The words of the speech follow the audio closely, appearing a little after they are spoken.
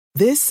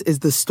This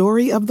is the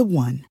story of the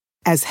one.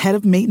 As head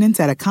of maintenance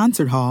at a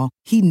concert hall,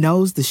 he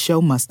knows the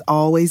show must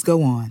always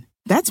go on.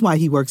 That's why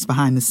he works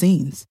behind the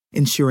scenes,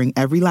 ensuring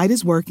every light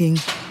is working,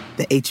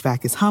 the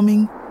HVAC is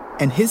humming,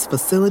 and his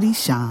facility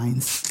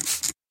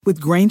shines. With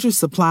Grainger's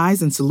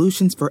supplies and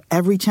solutions for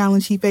every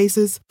challenge he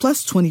faces,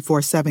 plus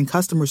 24/7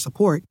 customer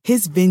support,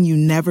 his venue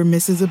never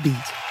misses a beat.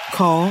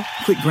 Call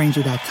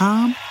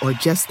quickgrainger.com or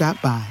just stop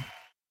by.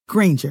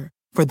 Grainger,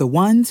 for the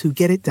ones who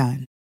get it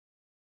done.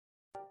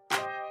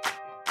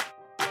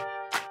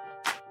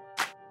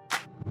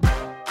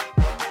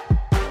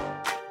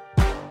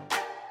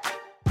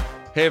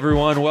 Hey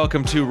everyone,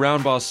 welcome to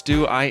Roundball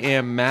Stew. I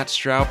am Matt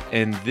Stroup,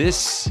 and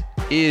this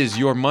is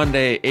your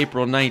Monday,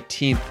 April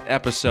 19th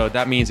episode.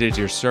 That means it is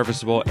your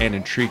serviceable and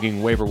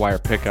intriguing waiver wire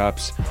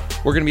pickups.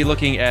 We're going to be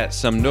looking at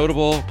some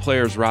notable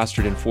players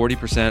rostered in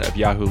 40% of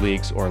Yahoo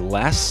leagues or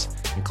less,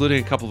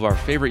 including a couple of our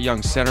favorite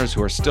young centers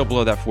who are still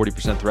below that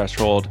 40%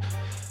 threshold,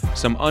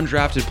 some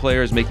undrafted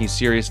players making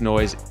serious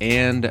noise,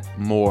 and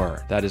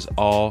more. That is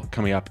all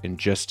coming up in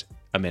just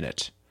a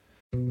minute.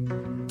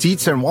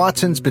 Dietz &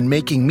 Watson's been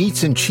making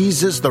meats and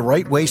cheeses the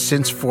right way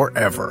since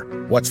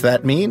forever. What's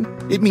that mean?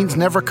 It means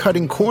never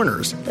cutting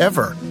corners,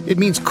 ever. It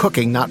means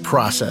cooking, not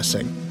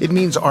processing. It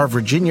means our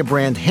Virginia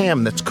brand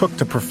ham that's cooked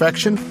to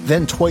perfection,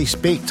 then twice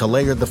baked to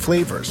layer the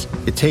flavors.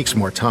 It takes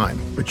more time,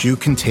 but you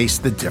can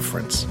taste the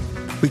difference.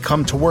 We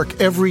come to work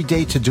every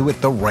day to do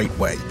it the right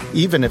way,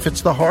 even if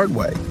it's the hard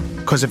way.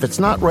 Because if it's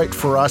not right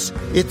for us,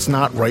 it's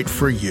not right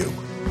for you.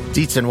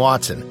 Dietz &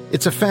 Watson,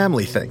 it's a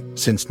family thing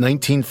since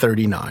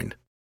 1939.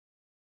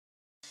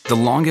 The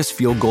longest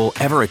field goal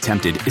ever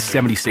attempted is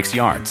 76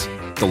 yards.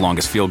 The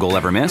longest field goal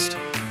ever missed?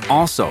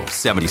 Also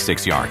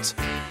 76 yards.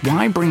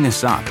 Why bring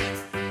this up?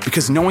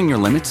 Because knowing your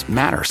limits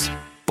matters,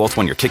 both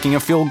when you're kicking a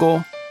field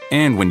goal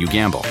and when you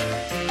gamble.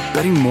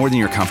 Betting more than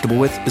you're comfortable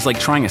with is like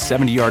trying a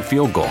 70-yard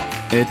field goal.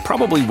 It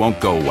probably won't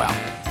go well.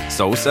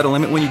 So set a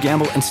limit when you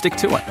gamble and stick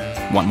to it.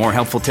 Want more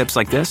helpful tips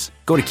like this?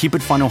 Go to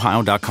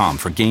keepitfunohio.com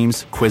for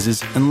games,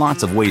 quizzes, and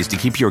lots of ways to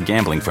keep your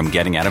gambling from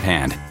getting out of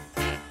hand.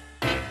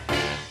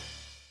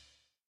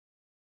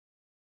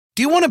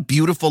 Do you want a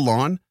beautiful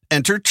lawn?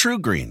 Enter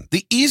TruGreen,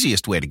 the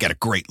easiest way to get a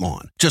great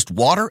lawn. Just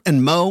water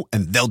and mow,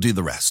 and they'll do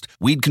the rest.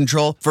 Weed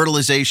control,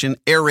 fertilization,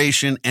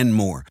 aeration, and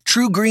more.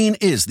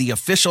 TruGreen is the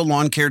official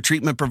lawn care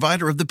treatment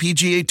provider of the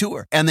PGA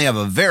Tour, and they have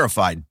a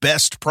verified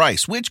best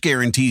price, which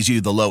guarantees you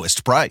the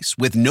lowest price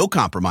with no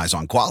compromise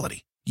on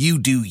quality. You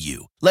do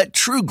you. Let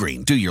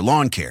TruGreen do your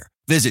lawn care.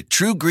 Visit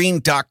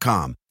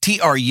TruGreen.com,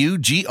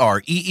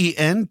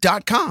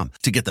 TruGreen.com,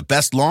 to get the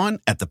best lawn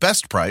at the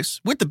best price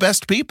with the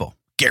best people.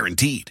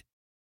 Guaranteed.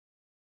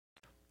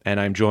 And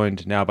I'm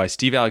joined now by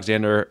Steve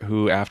Alexander,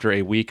 who, after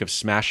a week of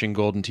smashing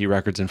Golden Tee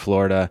records in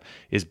Florida,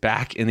 is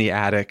back in the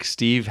attic.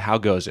 Steve, how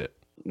goes it?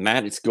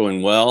 Matt, it's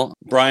going well.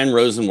 Brian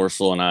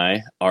Rosenworcel and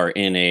I are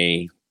in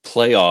a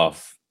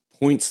playoff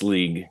points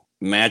league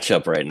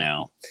matchup right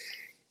now.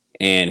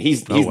 And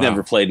he's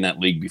never played in that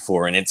league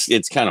before. And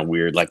it's kind of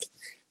weird. Like,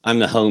 I'm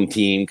the home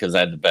team because I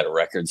had the better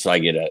record. So I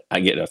get a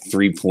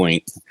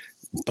 3-point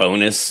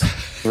bonus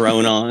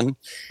thrown on.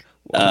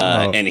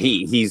 And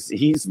he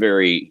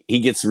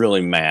gets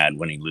really mad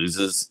when he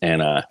loses.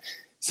 And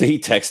so he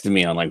texted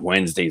me on like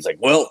Wednesday. He's like,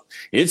 well,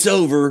 it's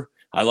over.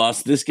 I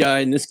lost this guy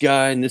and this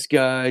guy and this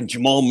guy,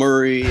 Jamal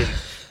Murray.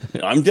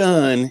 I'm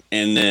done.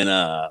 And then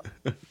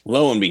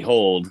lo and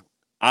behold,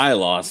 I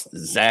lost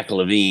Zach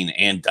LaVine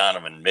and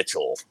Donovan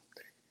Mitchell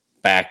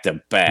back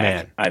to back.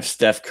 Man. I have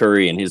Steph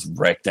Curry and his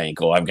wrecked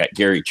ankle. I've got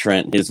Gary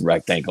Trent and his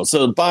wrecked ankle.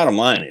 So the bottom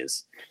line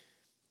is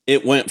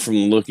it went from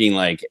looking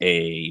like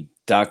a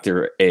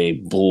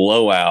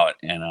blowout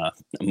and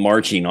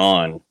marching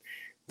on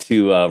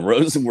to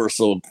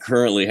Rosenworcel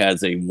currently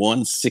has a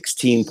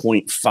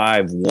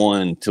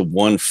 116.51 to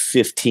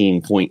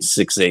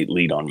 115.68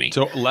 lead on me.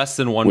 So less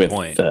than 1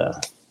 point.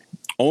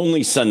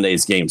 Only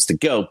Sunday's games to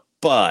go,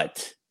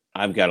 but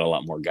I've got a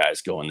lot more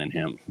guys going than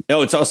him.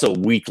 No, it's also a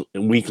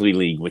weekly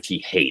league, which he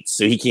hates.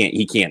 So he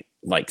can't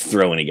like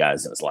throw any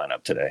guys in his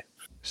lineup today.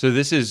 So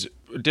this is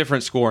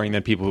different scoring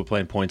than people who play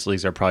in points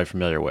leagues are probably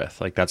familiar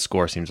with. Like that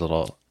score seems a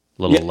little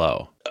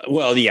low.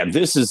 Well, yeah,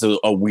 this is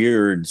a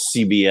weird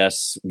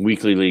CBS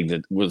weekly league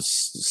that was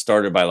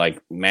started by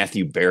like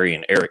Matthew Berry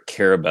and Eric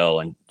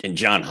Karabell and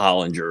John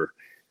Hollinger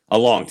a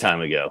long time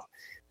ago.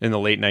 In the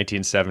late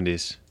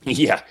 1970s.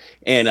 Yeah.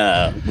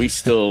 And we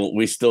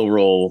still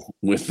roll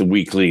with the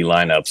weekly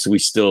lineups. We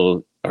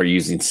still are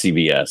using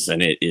CBS,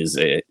 and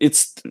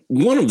it's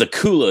one of the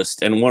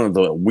coolest and one of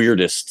the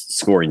weirdest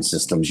scoring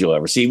systems you'll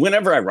ever see.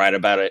 Whenever I write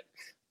about it,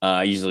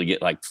 I usually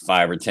get like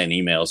 5 or 10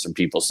 emails from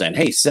people saying,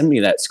 hey, send me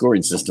that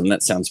scoring system.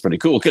 That sounds pretty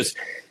cool. Because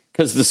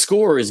the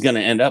score is going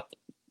to end up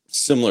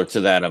similar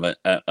to that of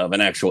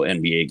an actual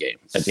NBA game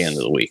at the end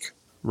of the week.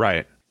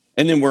 Right.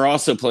 And then we're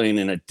also playing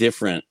in a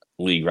different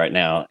league right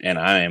now, and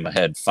I am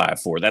ahead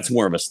 5-4. That's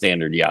more of a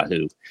standard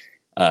Yahoo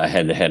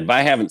head-to-head. But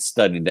I haven't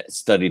studied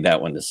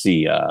that one to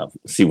see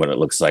what it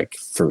looks like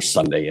for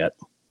Sunday yet.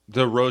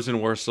 The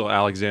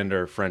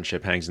Rosenworcel-Alexander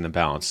friendship hangs in the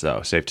balance,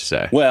 though, safe to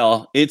say.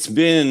 Well, it's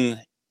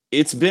been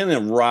it's been a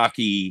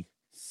rocky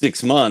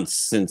 6 months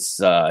since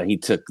he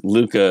took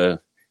Luka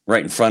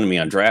right in front of me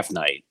on draft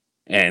night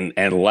and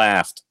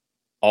laughed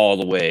all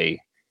the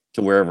way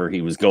to wherever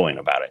he was going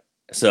about it.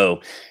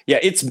 So yeah,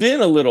 it's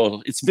been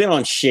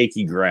on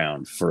shaky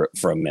ground for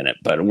a minute,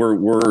 but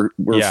we're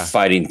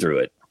fighting through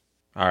it.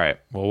 All right.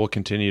 Well, we'll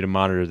continue to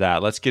monitor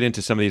that. Let's get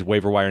into some of these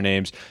waiver wire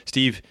names.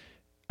 Steve,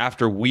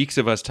 after weeks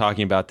of us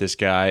talking about this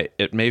guy,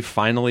 it may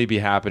finally be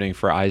happening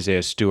for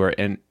Isaiah Stewart.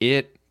 And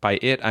by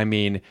it, I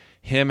mean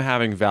him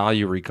having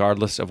value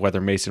regardless of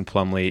whether Mason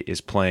Plumlee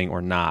is playing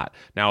or not.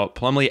 Now,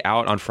 Plumlee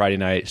out on Friday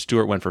night.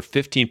 Stewart went for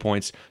 15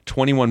 points,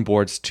 21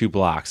 boards, 2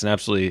 blocks. An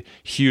absolutely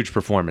huge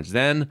performance.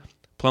 Then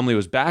Plumlee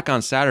was back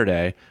on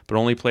Saturday, but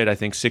only played, I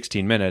think,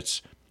 16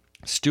 minutes.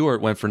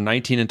 Stewart went for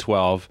 19 and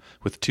 12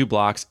 with 2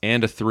 blocks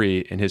and a 3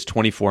 in his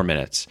 24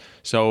 minutes.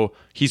 So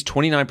he's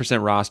 29%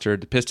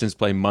 rostered. The Pistons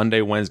play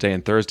Monday, Wednesday,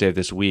 and Thursday of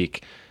this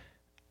week.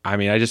 I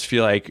mean, I just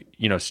feel like,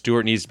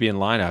 Stewart needs to be in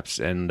lineups,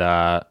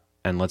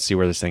 and let's see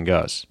where this thing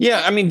goes.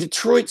 Yeah, I mean,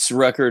 Detroit's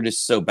record is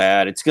so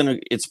bad.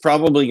 It's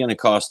probably gonna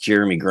cost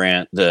Jeremy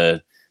Grant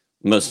the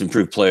Most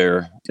Improved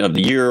Player of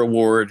the Year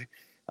award.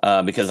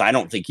 Because I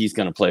don't think he's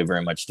going to play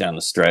very much down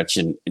the stretch.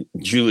 And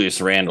Julius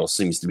Randle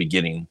seems to be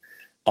getting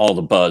all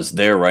the buzz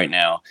there right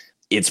now.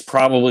 It's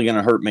probably going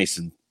to hurt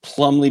Mason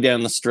Plumlee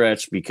down the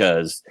stretch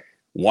because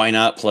why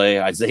not play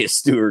Isaiah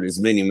Stewart as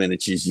many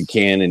minutes as you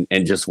can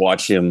and just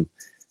watch him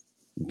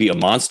be a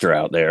monster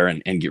out there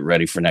and get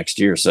ready for next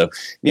year. So,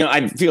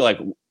 I feel like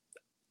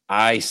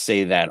I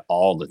say that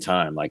all the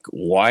time. Like,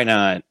 why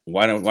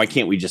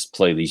can't we just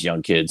play these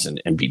young kids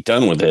and be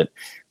done with it?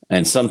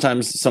 And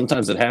sometimes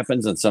it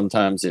happens, and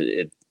sometimes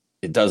it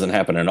doesn't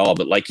happen at all.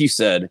 But like you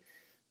said,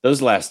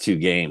 those last 2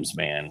 games,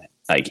 man,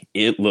 like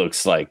it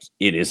looks like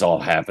it is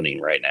all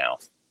happening right now.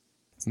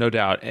 No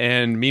doubt.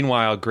 And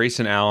meanwhile,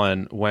 Grayson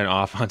Allen went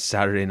off on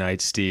Saturday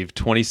night, Steve.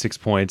 26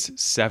 points,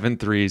 7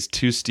 threes,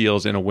 2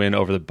 steals, and a win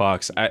over the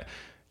Bucks.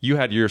 You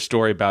had your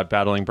story about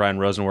battling Brian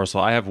Rosenworcel.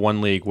 I have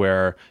one league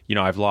where,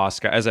 I've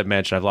lost, as I've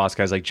mentioned, I've lost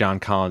guys like John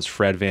Collins,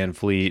 Fred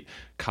VanVleet,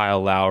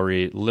 Kyle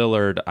Lowry,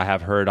 Lillard. I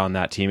have heard on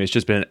that team. It's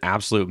just been an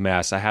absolute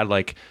mess. I had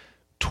like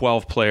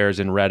 12 players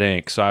in red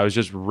ink. So I was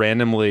just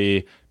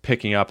randomly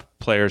picking up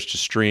players to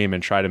stream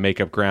and try to make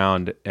up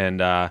ground.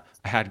 And I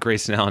had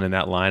Grayson Allen in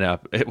that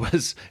lineup. It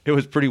was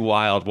pretty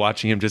wild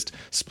watching him just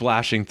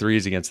splashing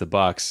threes against the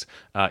Bucks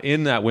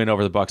in that win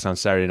over the Bucks on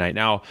Saturday night.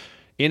 Now,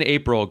 in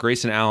April,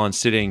 Grayson Allen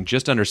sitting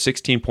just under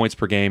 16 points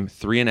per game,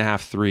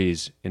 3.5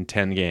 threes in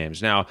 10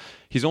 games. Now,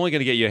 he's only going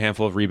to get you a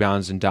handful of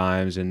rebounds and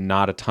dimes and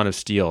not a ton of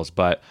steals,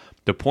 but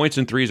the points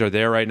and threes are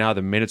there right now.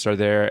 The minutes are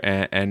there,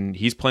 and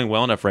he's playing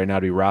well enough right now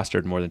to be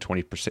rostered more than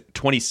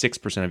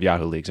 26% of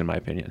Yahoo leagues, in my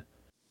opinion.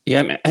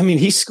 Yeah, I mean,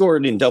 he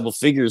scored in double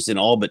figures in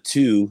all but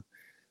 2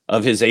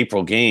 of his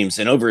April games,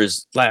 and over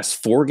his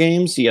last 4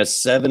 games, he has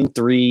 7,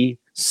 3,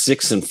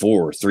 6, and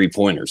 4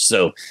 3-pointers.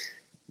 So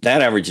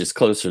that average is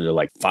closer to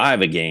like 5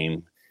 a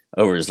game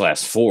over his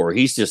last 4.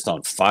 He's just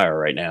on fire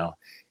right now.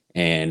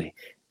 And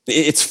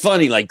it's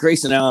funny, like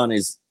Grayson Allen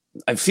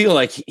I feel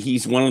like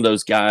he's one of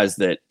those guys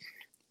that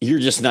you're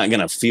just not going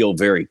to feel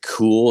very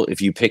cool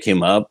if you pick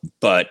him up,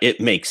 but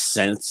it makes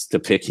sense to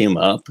pick him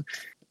up.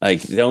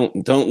 Like, don't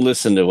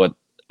listen to what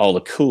all the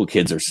cool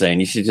kids are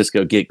saying. You should just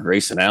go get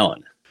Grayson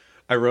Allen.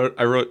 I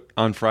wrote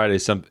on Friday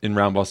in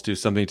Roundball Stew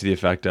something to the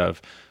effect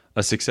of,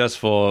 a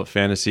successful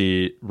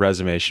fantasy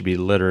resume should be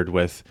littered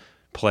with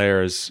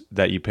players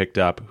that you picked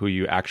up who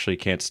you actually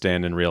can't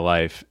stand in real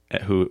life,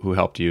 who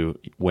helped you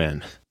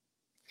win.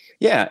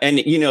 Yeah, and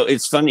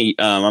it's funny.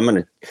 I'm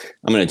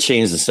gonna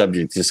change the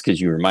subject just because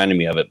you reminded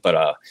me of it. But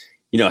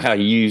how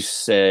you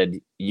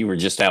said you were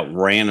just out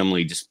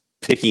randomly just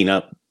picking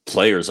up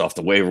players off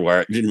the waiver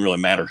wire. It didn't really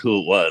matter who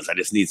it was. I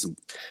just need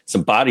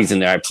some bodies in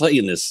there. I play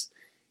in this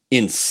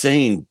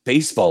insane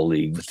baseball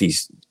league with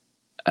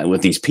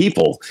these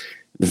people.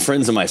 The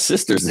friends of my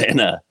sisters,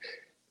 and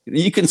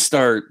you can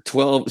start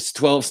 12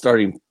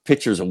 starting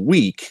pitchers a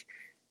week,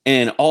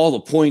 and all the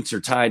points are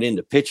tied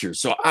into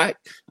pitchers. So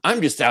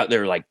I'm just out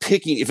there like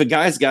picking. If a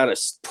guy's got a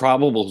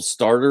probable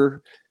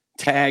starter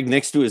tag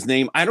next to his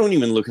name, I don't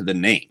even look at the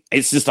name.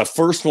 It's just the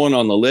first one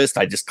on the list.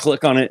 I just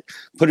click on it,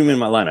 put him in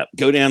my lineup,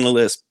 go down the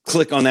list,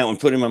 click on that one,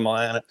 put him in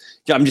my lineup.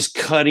 I'm just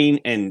cutting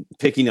and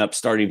picking up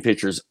starting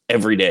pitchers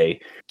every day,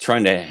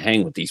 trying to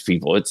hang with these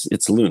people.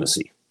 It's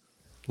lunacy.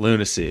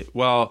 Lunacy.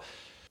 Well,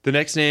 the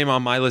next name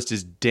on my list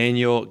is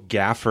Daniel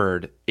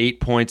Gafford. 8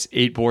 points,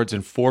 8 boards,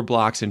 and 4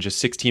 blocks in just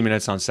 16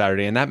 minutes on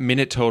Saturday. And that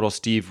minute total,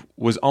 Steve,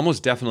 was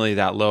almost definitely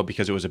that low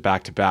because it was a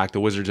back-to-back. The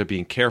Wizards are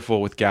being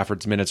careful with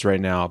Gafford's minutes right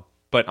now.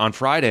 But on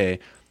Friday,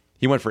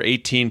 he went for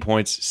 18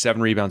 points,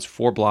 7 rebounds,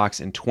 4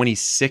 blocks in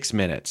 26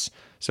 minutes.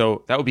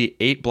 So that would be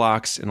 8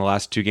 blocks in the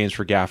last 2 games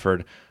for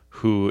Gafford,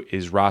 who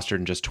is rostered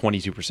in just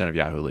 22% of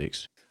Yahoo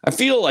leagues. I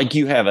feel like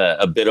you have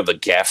a bit of a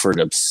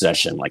Gafford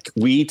obsession. Like,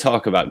 we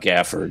talk about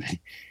Gafford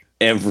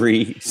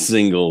every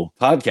single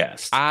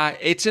podcast.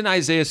 It's an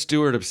Isaiah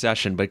Stewart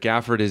obsession, but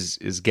Gafford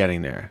is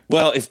getting there.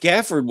 Well, if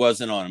Gafford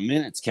wasn't on a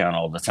minutes count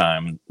all the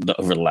time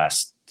over the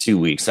last 2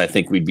 weeks, I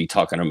think we'd be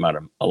talking about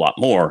him a lot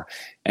more.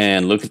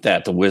 And look at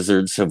that. The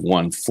Wizards have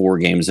won 4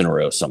 games in a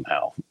row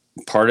somehow.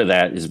 Part of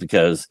that is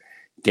because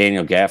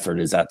Daniel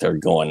Gafford is out there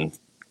going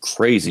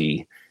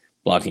crazy,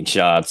 blocking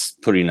shots,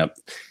 putting up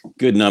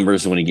good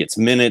numbers when he gets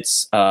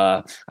minutes.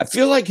 I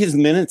feel like his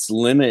minutes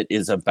limit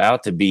is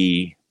about to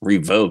be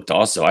revoked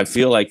also. I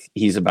feel like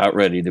he's about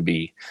ready to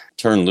be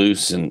turned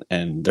loose and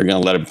they're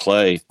going to let him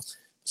play.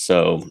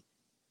 So,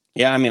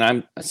 yeah, I mean,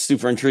 I'm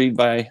super intrigued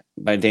by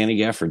Danny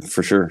Gafford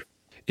for sure.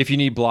 If you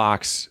need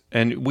blocks,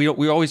 and we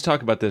always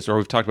talk about this, or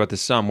we've talked about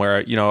this some,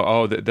 where,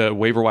 the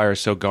waiver wire is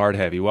so guard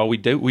heavy. Well, we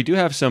do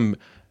have some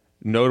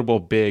notable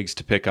bigs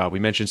to pick up. We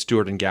mentioned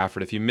Stewart and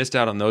Gafford. If you missed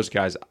out on those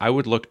guys, I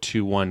would look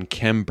to one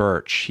Khem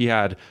Birch. He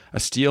had a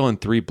steal and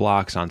 3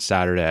 blocks on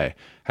Saturday,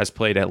 has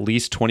played at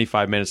least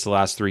 25 minutes the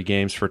last 3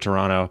 games for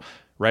Toronto,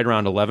 right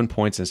around 11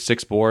 points and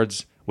 6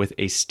 boards with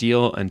a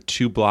steal and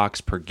 2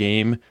 blocks per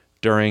game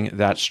during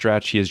that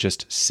stretch. He is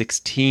just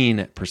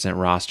 16%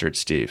 rostered,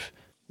 Steve.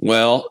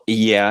 Well,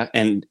 yeah.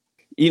 And,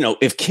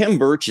 if Khem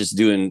Birch is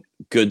doing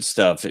good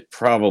stuff, it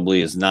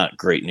probably is not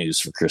great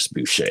news for Chris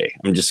Boucher.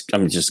 I'm just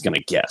going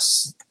to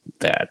guess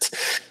that,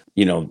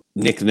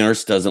 Nick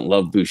Nurse doesn't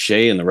love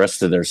Boucher, and the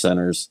rest of their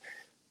centers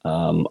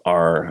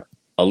are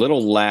a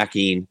little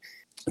lacking.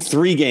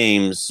 3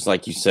 games,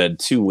 like you said,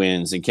 2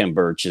 wins, and Khem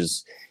Birch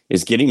is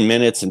getting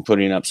minutes and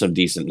putting up some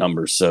decent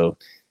numbers. So,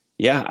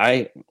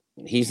 yeah,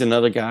 he's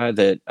another guy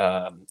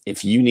that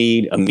if you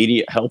need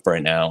immediate help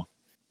right now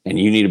and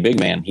you need a big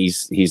man,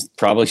 he's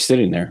probably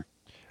sitting there.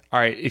 All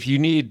right, if you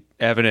need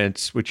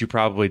evidence, which you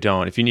probably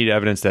don't, if you need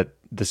evidence that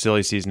the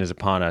silly season is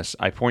upon us,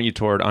 I point you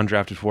toward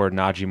undrafted forward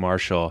Najee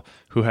Marshall,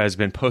 who has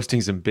been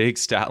posting some big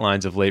stat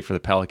lines of late for the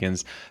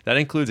Pelicans. That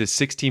includes a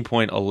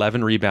 16-point,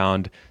 11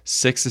 rebound,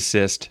 6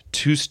 assist,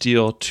 2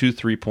 steal, 2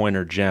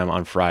 3-pointer gem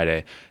on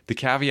Friday. The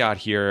caveat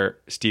here,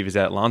 Steve, is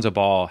that Lonzo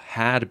Ball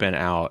had been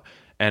out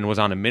and was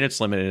on a minutes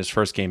limit in his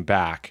first game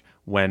back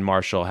when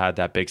Marshall had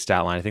that big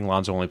stat line. I think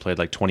Lonzo only played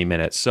like 20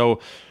 minutes.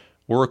 So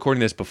we're recording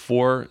this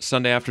before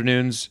Sunday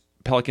afternoon's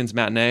Pelicans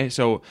matinee.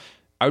 So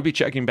I would be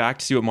checking back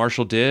to see what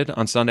Marshall did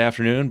on Sunday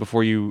afternoon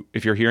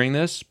if you're hearing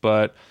this.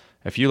 But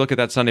if you look at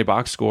that Sunday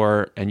box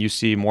score and you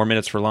see more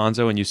minutes for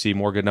Lonzo and you see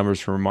more good numbers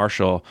for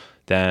Marshall,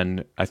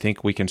 then I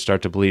think we can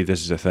start to believe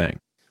this is a thing.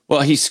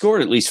 Well, he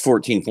scored at least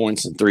 14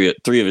 points in three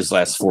of his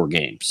last 4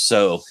 games.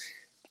 So,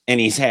 and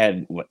he's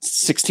had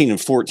 16 and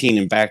 14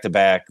 in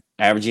back-to-back,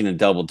 averaging a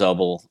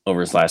double-double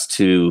over his last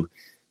 2.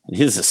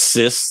 His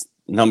assist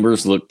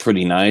numbers look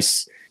pretty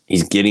nice.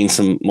 He's getting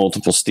some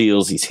multiple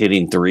steals. He's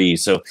hitting 3.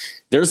 So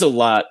there's a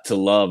lot to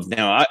love.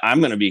 Now, I'm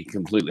going to be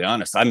completely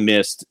honest. I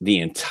missed the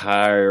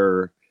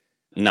entire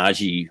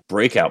Najee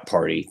breakout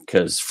party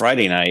because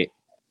Friday night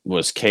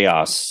was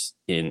chaos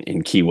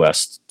in Key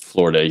West,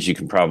 Florida, as you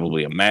can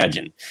probably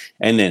imagine.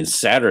 And then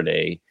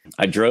Saturday,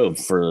 I drove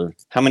for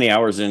how many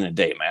hours in a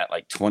day, Matt?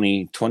 Like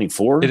 20,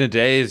 24? In a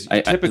day is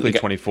typically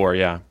 24,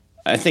 yeah.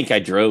 I think I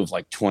drove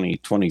like 20,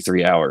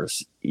 23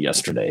 hours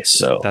yesterday.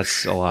 So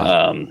that's a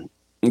lot.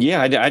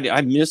 Yeah,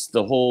 I missed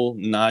the whole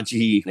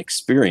Najee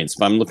experience,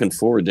 but I'm looking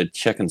forward to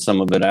checking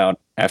some of it out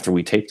after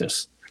we tape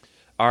this.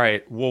 All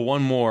right. Well,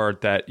 one more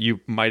that you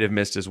might have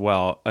missed as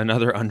well.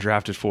 Another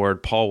undrafted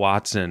forward, Paul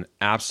Watson,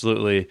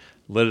 absolutely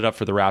lit it up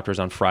for the Raptors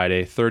on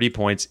Friday. 30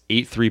 points,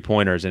 8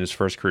 3-pointers in his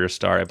first career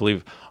start. I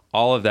believe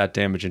all of that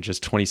damage in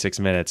just 26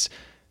 minutes.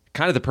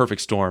 Kind of the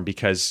perfect storm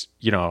because,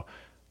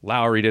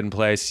 Lowry didn't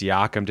play,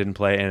 Siakam didn't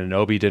play,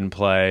 Anunoby didn't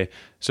play.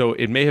 So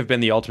it may have been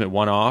the ultimate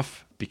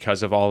one-off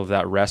because of all of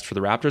that rest for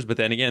the Raptors. But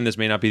then again, this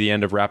may not be the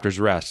end of Raptors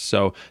rest.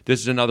 So this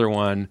is another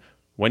one.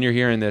 When you're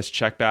hearing this,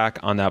 check back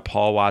on that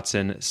Paul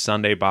Watson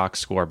Sunday box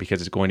score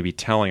because it's going to be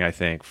telling, I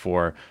think,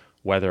 for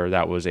whether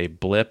that was a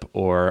blip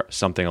or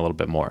something a little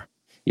bit more.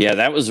 Yeah,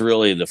 that was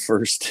really the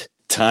first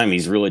time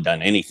he's really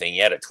done anything. He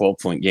had a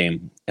 12-point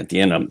game at the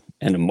end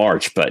of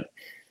March, but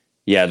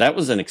yeah, that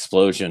was an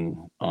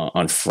explosion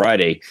on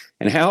Friday.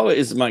 And how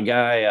is my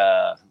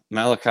guy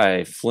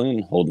Malachi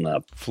Flynn holding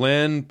up?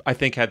 Flynn, I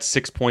think, had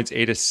 6 points,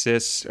 8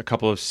 assists, a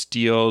couple of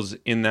steals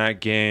in that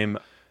game.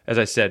 As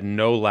I said,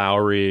 no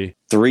Lowry.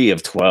 3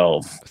 of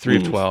 12. 3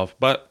 of 12.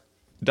 But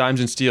dimes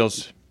and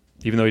steals,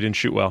 even though he didn't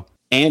shoot well.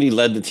 And he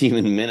led the team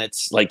in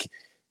minutes. Like,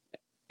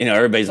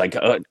 everybody's like,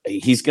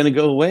 he's going to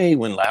go away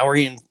when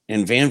Lowry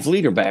and Van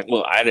Vliet are back.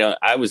 Well,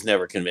 I was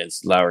never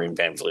convinced Lowry and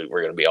Van Vliet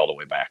were going to be all the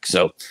way back.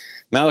 So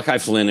Malachi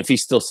Flynn, if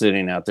he's still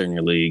sitting out there in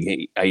your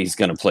league, he's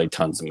going to play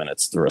tons of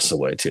minutes the rest of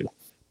the way too.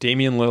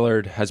 Damian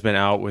Lillard has been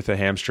out with a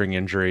hamstring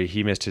injury.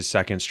 He missed his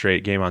second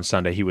straight game on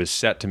Sunday. He was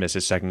set to miss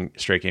his second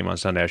straight game on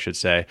Sunday, I should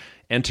say.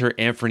 Enter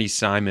Anthony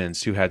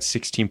Simons, who had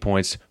 16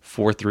 points,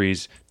 4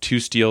 threes, 2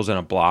 steals, and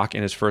a block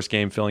in his first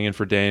game filling in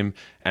for Dame.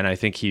 And I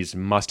think he's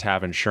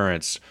must-have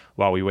insurance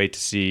while we wait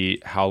to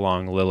see how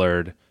long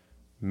Lillard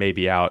may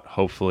be out.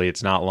 Hopefully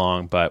it's not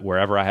long, but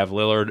wherever I have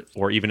Lillard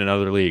or even in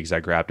other leagues, I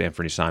grabbed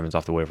Anthony Simons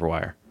off the waiver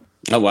wire.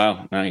 Oh,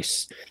 wow.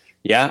 Nice.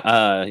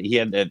 Yeah, he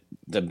had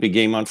the big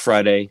game on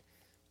Friday.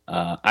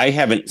 I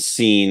haven't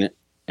seen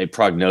a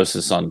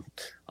prognosis on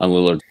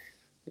Lillard.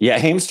 Yeah,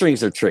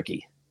 hamstrings are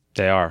tricky.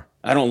 They are.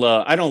 I don't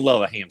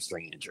love a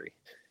hamstring injury.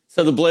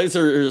 So the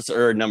Blazers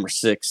are number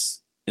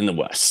 6 in the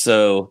West.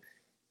 So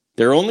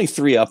they're only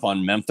 3 up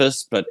on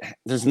Memphis, but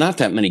there's not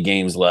that many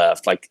games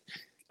left. Like,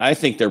 I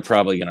think they're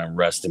probably going to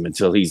rest him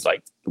until he's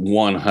like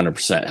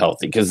 100%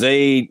 healthy, because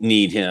they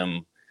need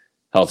him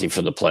healthy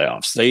for the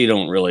playoffs. They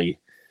don't really.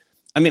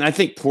 I mean, I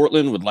think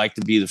Portland would like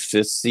to be the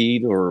 5th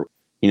seed, or,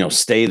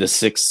 stay the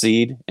 6th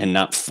seed and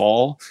not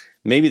fall.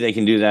 Maybe they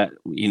can do that,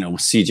 with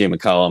CJ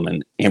McCollum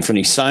and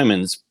Anthony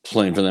Simons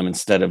playing for them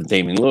instead of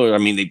Damian Lillard. I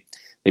mean,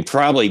 they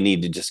probably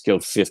need to just go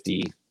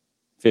 50%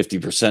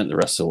 the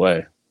rest of the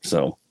way.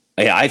 So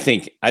yeah, I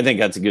think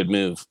that's a good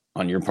move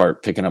on your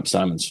part, picking up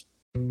Simons.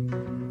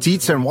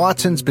 Dietz and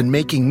Watson's been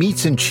making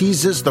meats and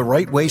cheeses the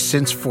right way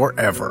since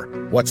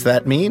forever. What's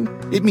that mean?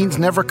 It means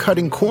never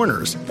cutting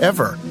corners,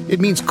 ever. It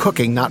means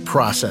cooking, not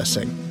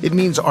processing. It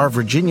means our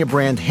Virginia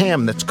brand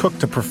ham that's cooked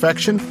to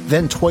perfection,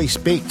 then twice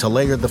baked to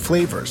layer the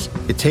flavors.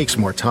 It takes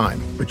more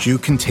time, but you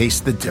can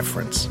taste the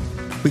difference.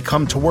 We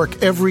come to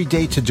work every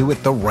day to do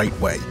it the right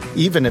way,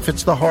 even if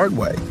it's the hard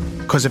way.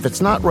 Because if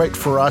it's not right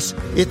for us,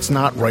 it's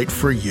not right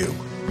for you.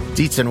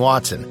 Dietz and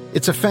Watson,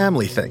 it's a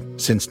family thing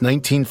since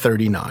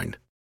 1939.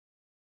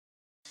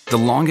 The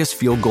longest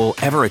field goal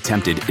ever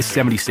attempted is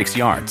 76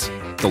 yards.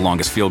 The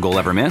longest field goal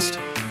ever missed?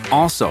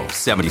 Also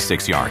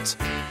 76 yards.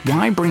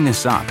 Why bring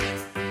this up?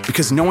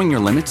 Because knowing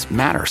your limits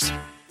matters,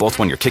 both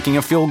when you're kicking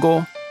a field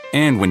goal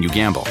and when you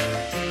gamble.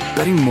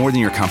 Betting more than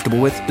you're comfortable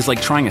with is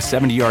like trying a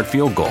 70-yard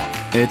field goal.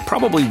 It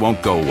probably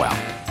won't go well.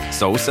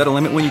 So set a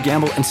limit when you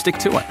gamble and stick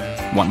to it.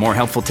 Want more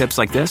helpful tips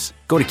like this?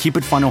 Go to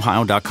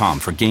keepitfunohio.com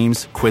for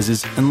games,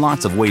 quizzes, and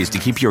lots of ways to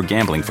keep your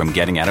gambling from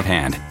getting out of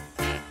hand.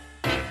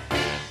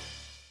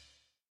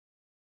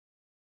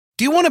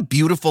 Do you want a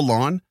beautiful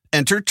lawn?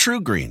 Enter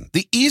TruGreen,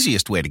 the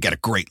easiest way to get a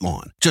great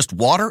lawn. Just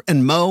water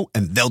and mow,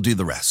 and they'll do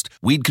the rest.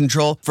 Weed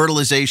control,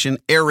 fertilization,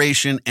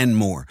 aeration, and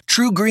more.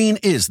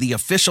 TruGreen is the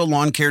official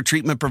lawn care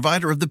treatment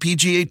provider of the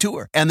PGA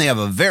Tour, and they have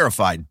a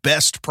verified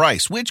best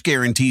price, which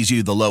guarantees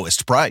you the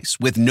lowest price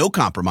with no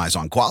compromise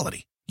on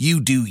quality.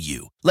 You do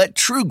you. Let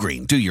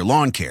TruGreen do your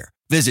lawn care.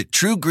 Visit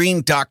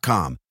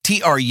TruGreen.com,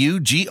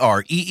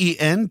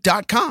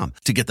 TruGreen.com,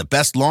 to get the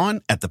best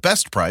lawn at the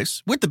best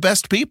price with the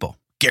best people.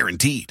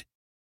 Guaranteed.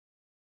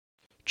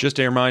 Just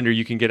a reminder,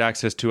 you can get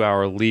access to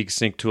our League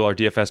Sync tool, our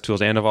DFS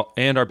tools, and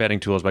our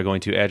betting tools by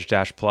going to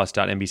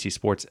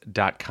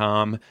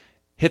edge-plus.nbcsports.com.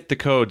 Hit the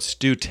code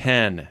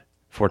STU10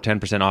 for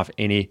 10% off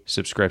any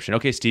subscription.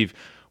 Okay, Steve,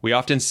 we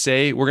often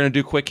say we're going to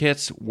do quick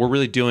hits. We're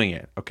really doing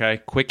it,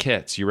 okay? Quick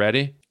hits. You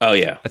ready? Oh,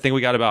 yeah. I think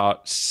we got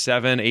about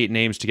 7-8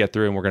 names to get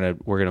through, and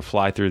we're gonna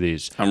fly through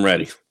these. I'm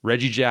ready.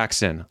 Reggie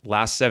Jackson,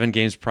 last 7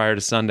 games prior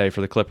to Sunday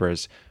for the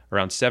Clippers.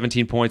 Around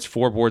 17 points,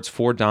 4 boards,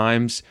 4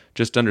 dimes,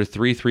 just under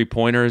 3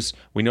 3-pointers.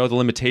 We know the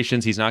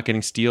limitations. He's not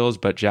getting steals,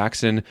 but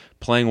Jackson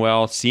playing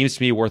well, seems to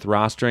be worth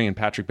rostering, and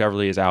Patrick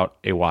Beverley is out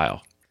a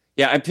while.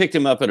 Yeah, I picked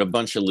him up at a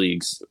bunch of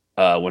leagues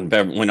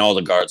when all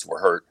the guards were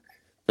hurt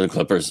for the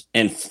Clippers,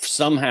 and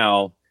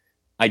somehow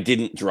I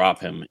didn't drop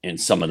him in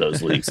some of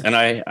those leagues, and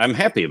I'm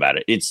happy about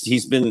it.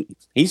 He's been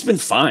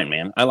fine,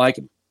 man. I like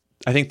him.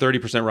 I think 30%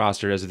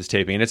 rostered as of this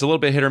taping, and it's a little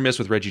bit hit or miss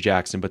with Reggie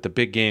Jackson, but the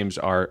big games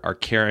are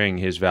carrying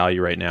his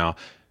value right now.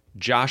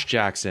 Josh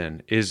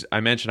Jackson I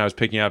mentioned I was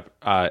picking up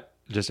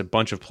just a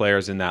bunch of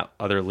players in that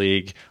other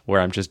league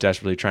where I'm just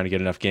desperately trying to get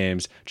enough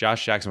games.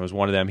 Josh Jackson was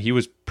one of them. He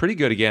was pretty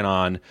good again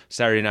on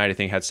Saturday night. I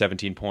think had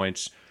 17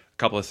 points, a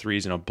couple of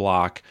threes, and a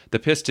block. The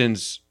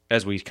Pistons,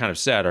 as we kind of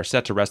said, are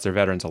set to rest their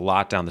veterans a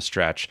lot down the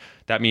stretch.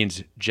 That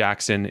means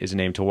Jackson is a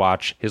name to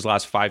watch. His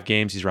last 5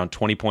 games, he's around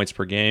 20 points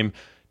per game.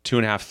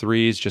 2.5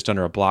 threes, just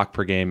under a block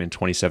per game, and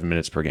 27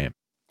 minutes per game.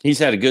 He's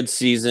had a good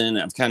season.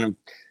 I've kind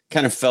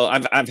of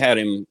felt I've had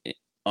him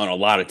on a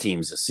lot of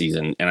teams this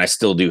season, and I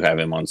still do have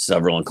him on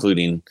several,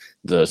 including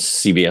the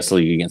CBS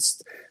League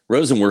against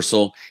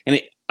Rosenworcel. And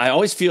I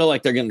always feel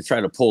like they're going to try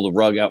to pull the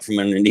rug out from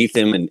underneath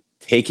him and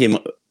take him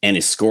and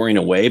his scoring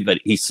away, but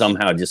he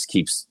somehow just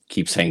keeps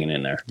hanging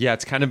in there. Yeah,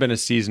 it's kind of been a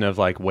season of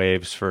like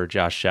waves for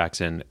Josh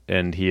Jackson,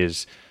 and he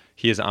is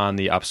on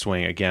the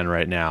upswing again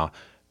right now.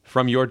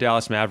 From your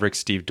Dallas Mavericks,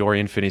 Steve,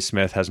 Dorian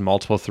Finney-Smith has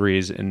multiple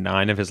threes in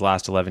 9 of his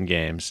last 11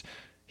 games.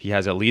 He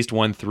has at least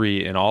 1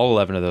 3 in all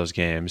 11 of those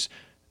games.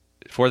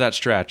 For that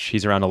stretch,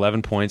 he's around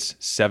 11 points,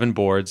 7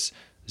 boards,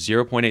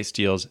 0.8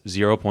 steals,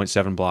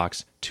 0.7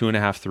 blocks,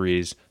 2.5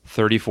 threes,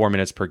 34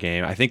 minutes per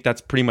game. I think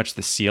that's pretty much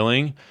the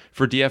ceiling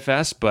for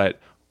DFS, but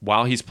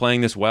while he's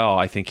playing this well,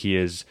 I think he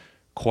is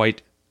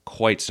quite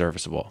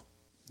serviceable.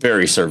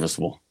 Very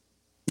serviceable.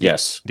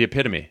 Yes. The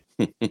epitome.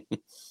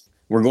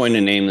 We're going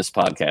to name this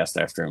podcast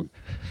after him.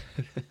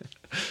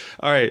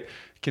 All right.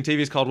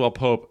 Kentavious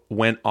Caldwell-Pope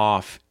went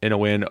off in a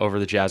win over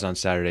the Jazz on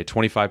Saturday.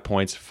 25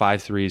 points,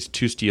 5 threes,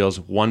 2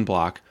 steals, 1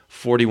 block,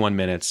 41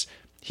 minutes.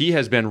 He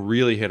has been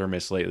really hit or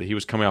miss lately. He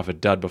was coming off a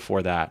dud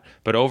before that.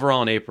 But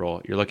overall in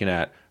April, you're looking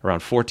at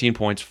around 14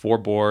 points, 4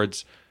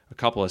 boards, a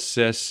couple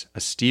assists,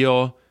 a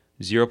steal,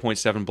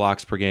 0.7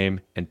 blocks per game,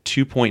 and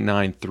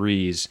 2.9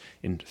 threes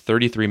in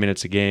 33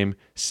 minutes a game,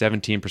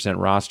 17%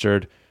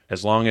 rostered.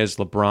 as long as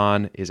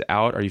LeBron is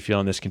out, are you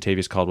feeling this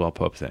Kentavious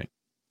Caldwell-Pope thing?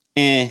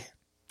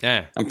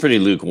 I'm pretty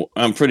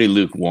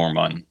lukewarm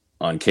on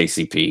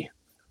KCP.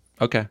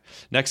 Okay.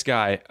 Next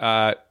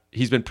guy.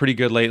 He's been pretty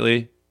good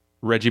lately.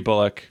 Reggie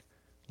Bullock.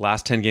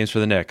 Last 10 games for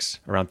the Knicks.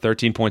 Around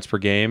 13 points per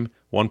game,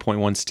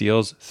 1.1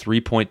 steals,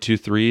 3.2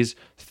 threes,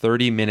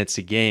 30 minutes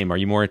a game. Are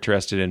you more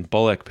interested in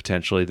Bullock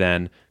potentially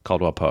than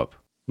Caldwell-Pope?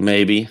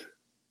 Maybe.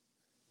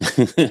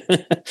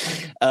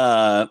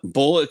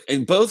 Bullock,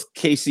 and both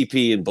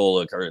KCP and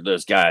Bullock are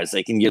those guys.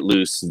 They can get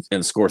loose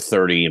and score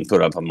 30 and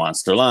put up a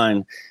monster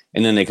line,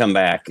 and then they come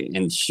back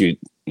and shoot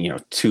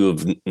 2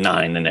 of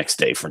 9 the next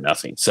day for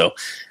nothing. So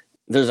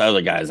there's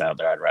other guys out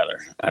there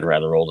I'd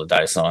rather roll the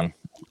dice on.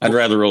 I'd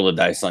rather roll the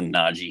dice on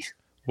Najee.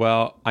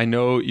 Well, I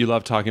know you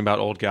love talking about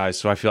old guys,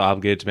 so I feel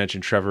obligated to mention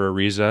Trevor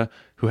Ariza,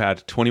 who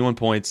had 21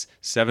 points,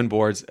 7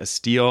 boards, a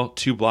steal,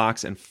 2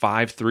 blocks, and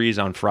 5 threes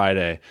on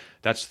Friday.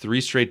 That's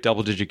 3 straight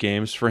double-digit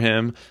games for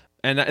him.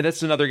 And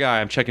that's another guy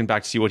I'm checking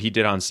back to see what he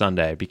did on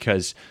Sunday,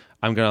 because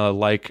I'm going to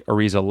like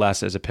Ariza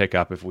less as a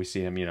pickup if we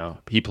see him,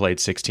 he played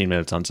 16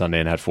 minutes on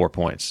Sunday and had 4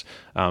 points.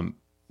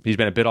 He's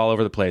been a bit all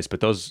over the place, but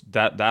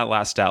that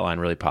last stat line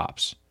really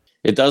pops.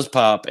 It does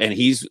pop, and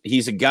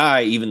he's a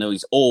guy, even though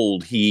he's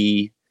old,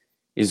 he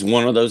is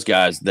one of those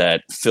guys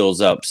that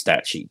fills up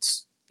stat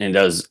sheets and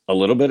does a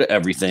little bit of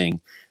everything,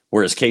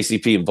 whereas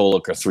KCP and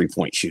Bullock are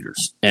 3-point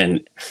shooters.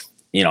 And,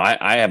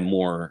 I'm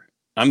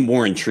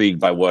more intrigued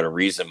by what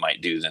Ariza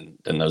might do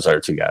than those other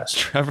two guys.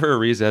 Trevor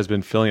Ariza has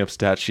been filling up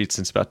stat sheets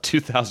since about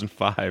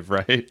 2005,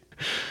 right?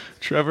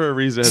 Trevor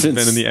Ariza has been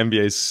in the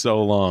NBA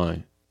so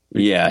long.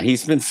 Yeah,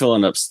 he's been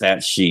filling up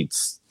stat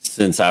sheets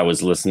since I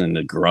was listening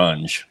to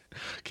grunge.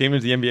 Came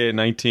into the NBA at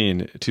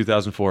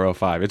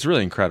 2004-05. It's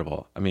really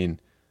incredible. I mean,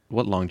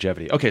 what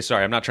longevity. Okay,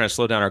 sorry, I'm not trying to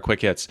slow down our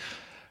quick hits.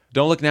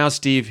 Don't look now,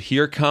 Steve.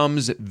 Here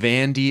comes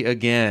Vandy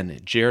again.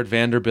 Jared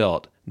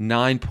Vanderbilt,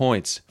 9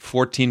 points,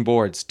 14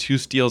 boards, 2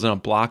 steals and a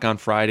block on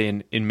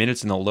Friday in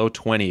minutes in the low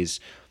 20s.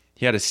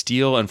 He had a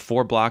steal and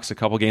 4 blocks a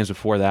couple games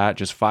before that,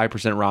 just 5%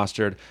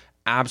 rostered.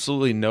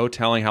 Absolutely no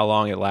telling how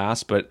long it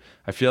lasts, but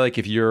I feel like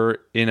if you're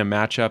in a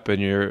matchup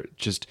and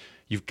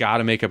you've got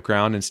to make up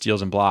ground in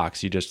steals and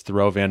blocks, you just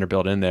throw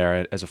Vanderbilt in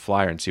there as a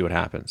flyer and see what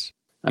happens.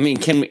 I mean,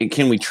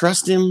 can we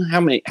trust him? How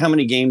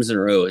many games in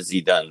a row has he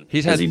done?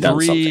 He's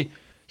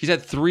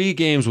had three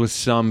games with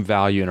some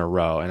value in a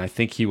row, and I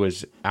think he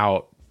was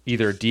out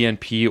either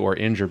DNP or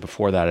injured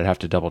before that. I'd have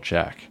to double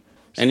check.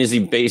 And has he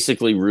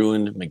basically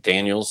ruined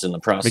McDaniels in the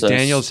process?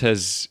 McDaniels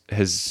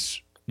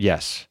has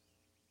yes,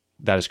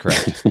 that is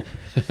correct.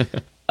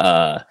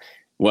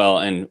 Well,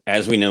 and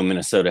as we know,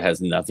 Minnesota has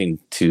nothing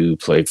to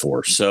play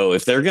for. So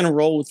if they're going to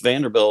roll with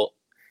Vanderbilt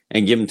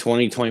and give him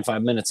 20,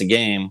 25 minutes a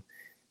game,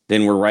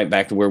 then we're right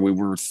back to where we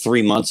were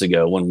 3 months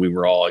ago when we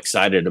were all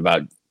excited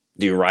about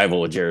the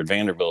arrival of Jared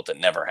Vanderbilt that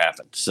never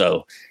happened.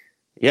 So,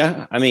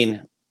 yeah, I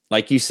mean,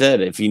 like you said,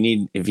 if you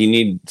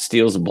need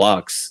steals and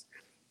blocks,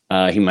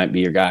 he might be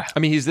your guy. I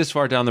mean, he's this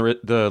far down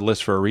the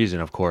list for a reason,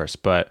 of course,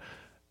 but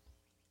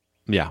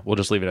yeah, we'll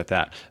just leave it at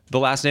that. The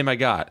last name I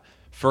got,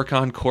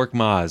 Furkan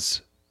Korkmaz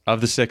of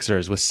the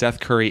Sixers, with Seth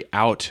Curry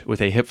out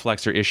with a hip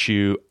flexor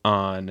issue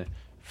on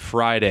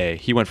Friday.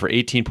 He went for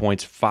 18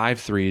 points, 5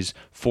 threes,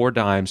 4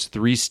 dimes,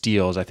 3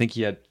 steals. I think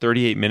he had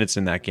 38 minutes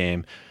in that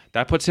game.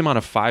 That puts him on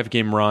a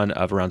 5-game run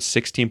of around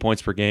 16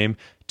 points per game,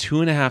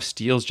 2.5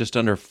 steals, just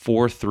under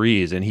 4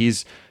 threes. And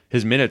his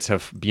minutes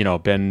have,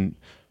 been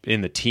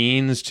in the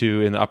teens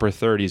to in the upper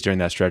 30s during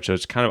that stretch. So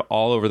it's kind of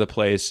all over the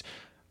place.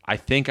 I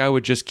think I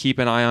would just keep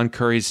an eye on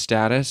Curry's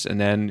status.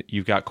 And then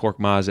you've got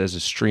Korkmaz as a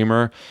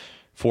streamer,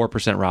 4%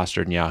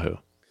 rostered in Yahoo.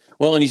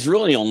 Well, and he's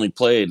really only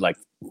played like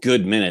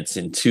good minutes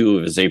in 2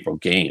 of his April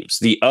games.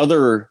 The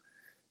other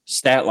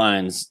stat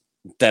lines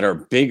that are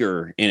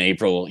bigger in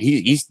April,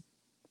 he's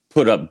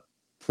put up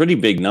pretty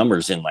big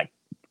numbers in like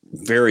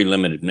very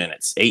limited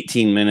minutes.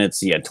 18 minutes,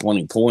 he had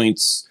 20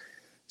 points.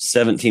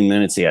 17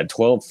 minutes, he had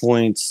 12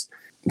 points.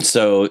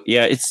 So,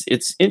 yeah,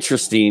 it's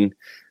interesting.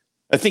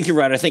 I think you're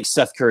right. I think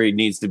Seth Curry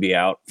needs to be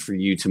out for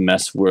you to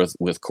mess with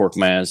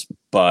Korkmaz,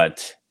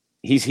 but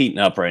he's heating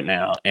up right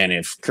now. And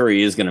if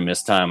Curry is going to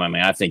miss time, I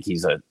mean, I think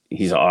he's an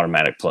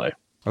automatic play.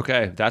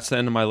 Okay, that's the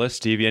end of my list,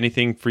 Stevie.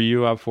 Anything for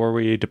you before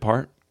we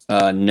depart?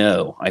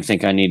 No, I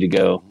think I need to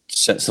go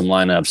set some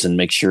lineups and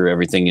make sure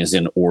everything is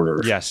in order.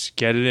 Yes,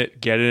 get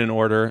it in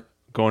order.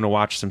 Going to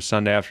watch some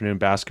Sunday afternoon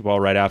basketball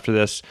right after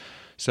this.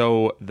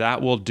 So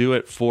that will do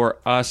it for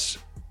us.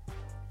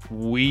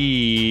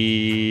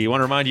 We want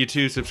to remind you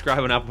to subscribe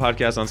on Apple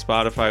Podcasts, on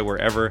Spotify,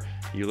 wherever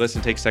you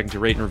listen. Take a second to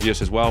rate and review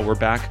us as well. We're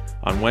back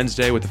on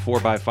Wednesday with the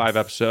 4x5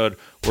 episode.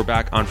 We're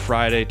back on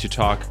Friday to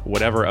talk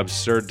whatever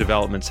absurd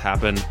developments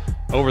happen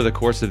over the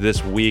course of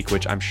this week,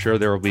 which I'm sure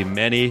there will be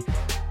many.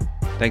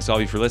 Thanks to all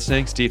of you for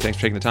listening. Steve, thanks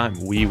for taking the time.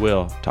 We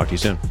will talk to you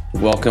soon.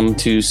 Welcome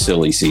to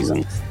silly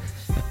season.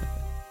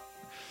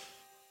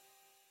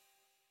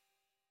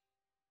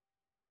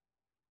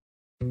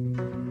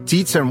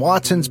 Dietz &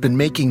 Watson's been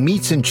making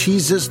meats and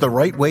cheeses the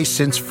right way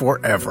since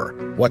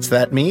forever. What's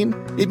that mean?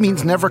 It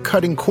means never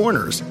cutting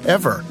corners,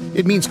 ever.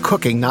 It means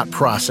cooking, not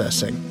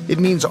processing. It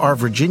means our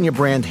Virginia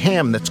brand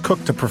ham that's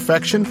cooked to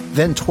perfection,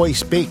 then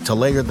twice baked to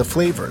layer the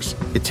flavors.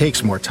 It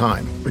takes more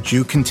time, but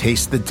you can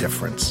taste the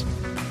difference.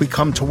 We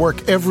come to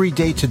work every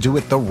day to do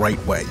it the right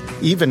way,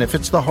 even if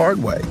it's the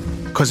hard way.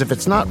 Because if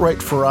it's not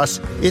right for us,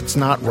 it's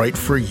not right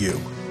for you.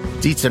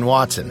 Dietz &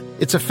 Watson,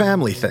 it's a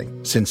family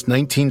thing since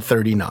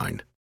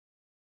 1939.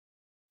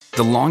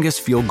 The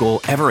longest field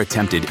goal ever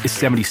attempted is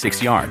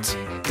 76 yards.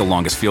 The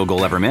longest field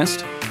goal ever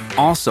missed?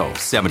 Also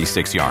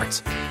 76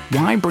 yards.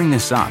 Why bring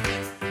this up?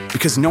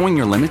 Because knowing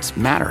your limits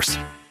matters,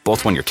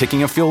 both when you're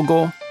kicking a field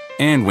goal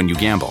and when you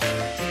gamble.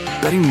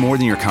 Betting more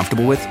than you're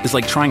comfortable with is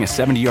like trying a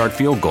 70-yard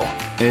field goal.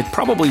 It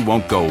probably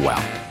won't go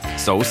well.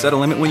 So set a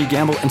limit when you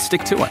gamble and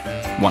stick to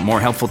it. Want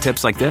more helpful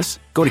tips like this?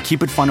 Go to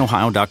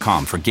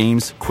keepitfunohio.com for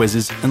games,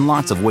 quizzes, and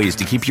lots of ways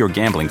to keep your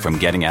gambling from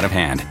getting out of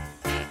hand.